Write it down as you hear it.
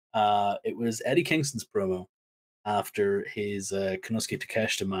It was Eddie Kingston's promo after his Konosuke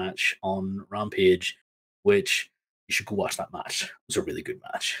Takeshita match on Rampage, which you should go watch that match. It was a really good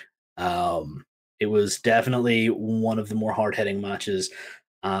match. It was definitely one of the more hard-hitting matches,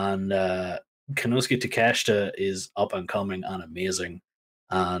 and Konosuke Takeshita is up and coming and amazing,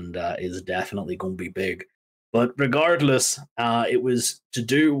 and is definitely going to be big. But regardless, it was to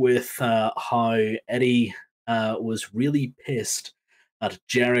do with how Eddie was really pissed at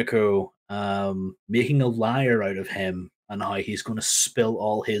Jericho making a liar out of him and how he's going to spill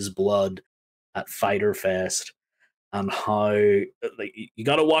all his blood at Fighter Fest, and how like you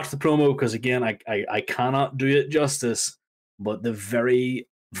got to watch the promo because again I cannot do it justice, but the very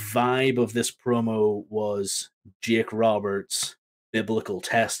vibe of this promo was Jake Roberts biblical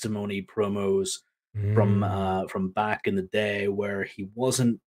testimony promos from back in the day where he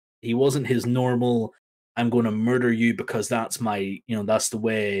wasn't his normal I'm going to murder you because that's that's the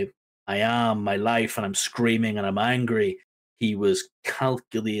way I am, my life, and I'm screaming and I'm angry. He was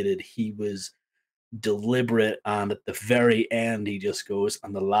calculated, he was deliberate, and at the very end he just goes,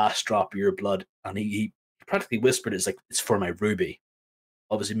 and the last drop of your blood, and he practically whispered, it's like, it's for my Ruby,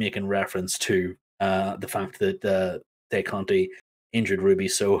 obviously making reference to the fact that Tay Conti injured Ruby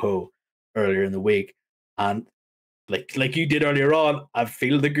Soho earlier in the week. And like you did earlier on, I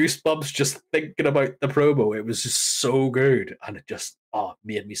feel the goosebumps just thinking about the promo. It was just so good, and it just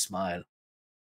made me smile.